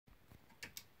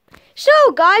So,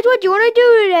 guys, what do you want to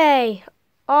do today?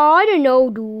 Oh, I don't know,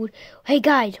 dude. Hey,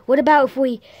 guys, what about if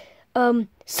we,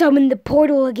 summon the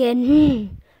portal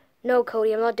again? No,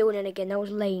 Cody, I'm not doing it again. That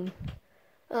was lame.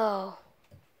 Oh.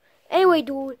 Anyway,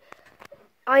 dude.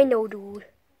 I know, dude.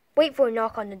 Wait for a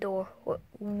knock on the door.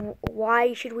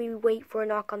 Why should we wait for a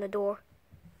knock on the door?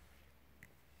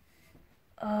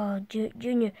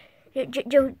 Junior.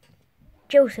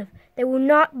 Joseph, there will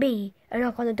not be a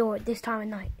knock on the door at this time of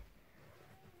night.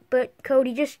 But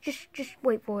Cody, just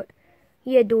wait for it.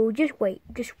 Yeah, dude, just wait.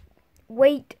 Just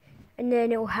wait, and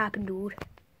then it will happen, dude.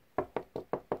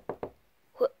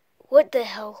 What the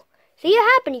hell? See it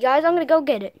happen, you guys. I'm gonna go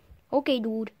get it. Okay,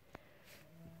 dude.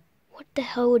 What the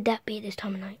hell would that be at this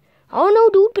time of night? I don't know,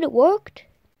 dude, but it worked.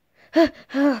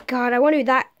 Oh, God, I wonder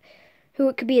who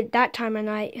it could be at that time of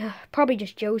night. Probably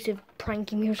just Joseph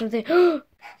pranking me or something.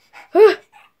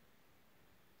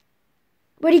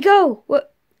 Where'd he go?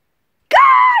 What?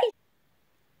 Guys!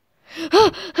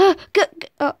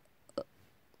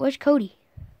 Where's Cody?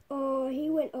 He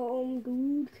went home,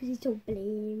 dude, because he's so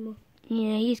lame.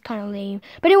 Yeah, he's kind of lame.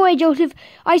 But anyway, Joseph,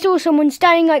 I saw someone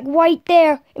standing like right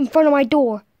there in front of my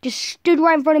door. Just stood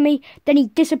right in front of me, then he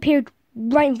disappeared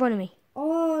right in front of me.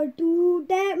 Oh, dude,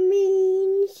 that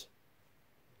means...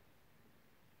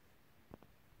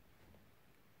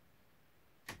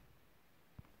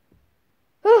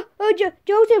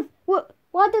 Joseph,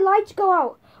 why'd the lights go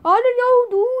out? I don't know,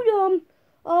 dude.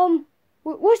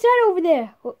 What's that over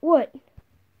there? What?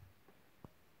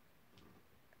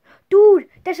 Dude,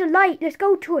 there's a light. Let's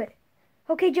go to it.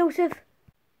 Okay, Joseph.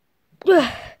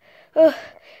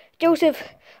 Joseph,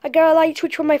 I got a light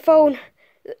switch from my phone.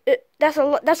 That's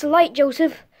a light,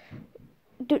 Joseph.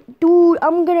 Dude,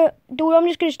 I'm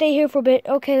just gonna stay here for a bit.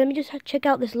 Okay, let me just check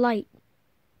out this light.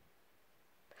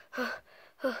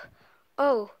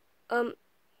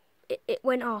 It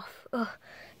went off.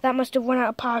 That must have run out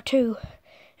of power too.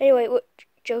 Anyway,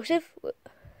 Joseph?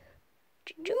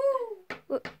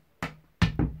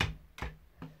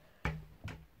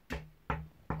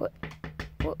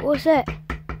 What's that?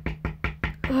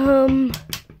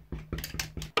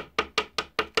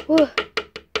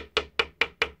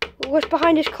 What's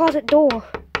behind this closet door?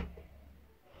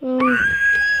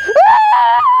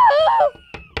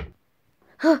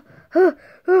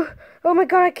 Oh my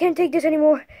God, I can't take this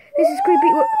anymore. This is creepy.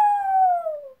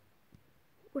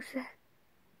 What's that?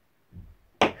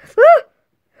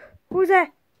 What was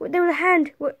that? There was a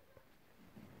hand.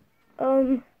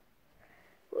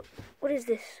 What is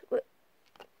this?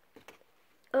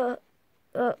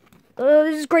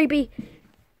 This is creepy.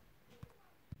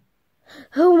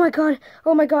 Oh my God.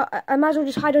 I might as well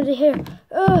just hide under here.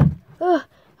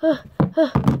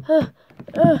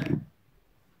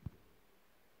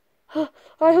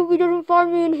 I hope he doesn't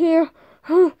find me in here.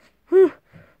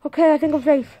 Okay, I think I'm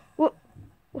safe.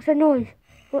 What's that noise?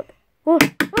 What's going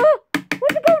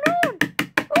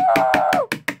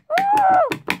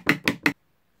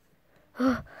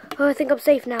on? I think I'm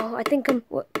safe now. I think I'm...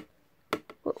 What's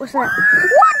that?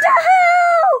 What the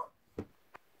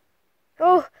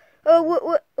hell?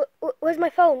 Where's my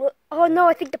phone? Oh no,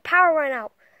 I think the power ran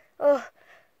out.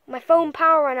 My phone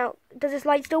power ran out. Does this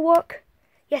light still work?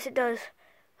 Yes, it does.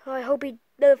 Oh, I hope he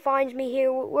never finds me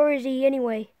here. Where is he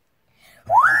anyway?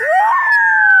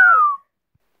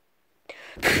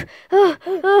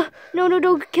 No,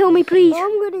 don't kill me, please.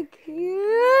 I'm gonna kill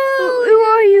you. Who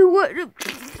are you? What?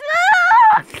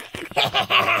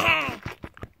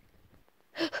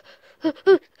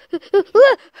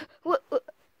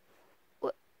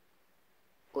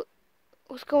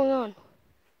 What's going on?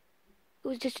 It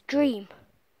was just a dream.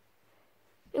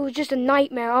 It was just a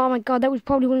nightmare. Oh my God, that was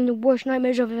probably one of the worst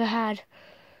nightmares I've ever had.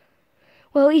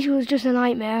 Well, at least it was just a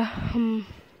nightmare.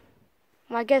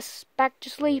 I guess back to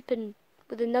sleep and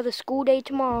with another school day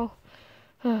tomorrow.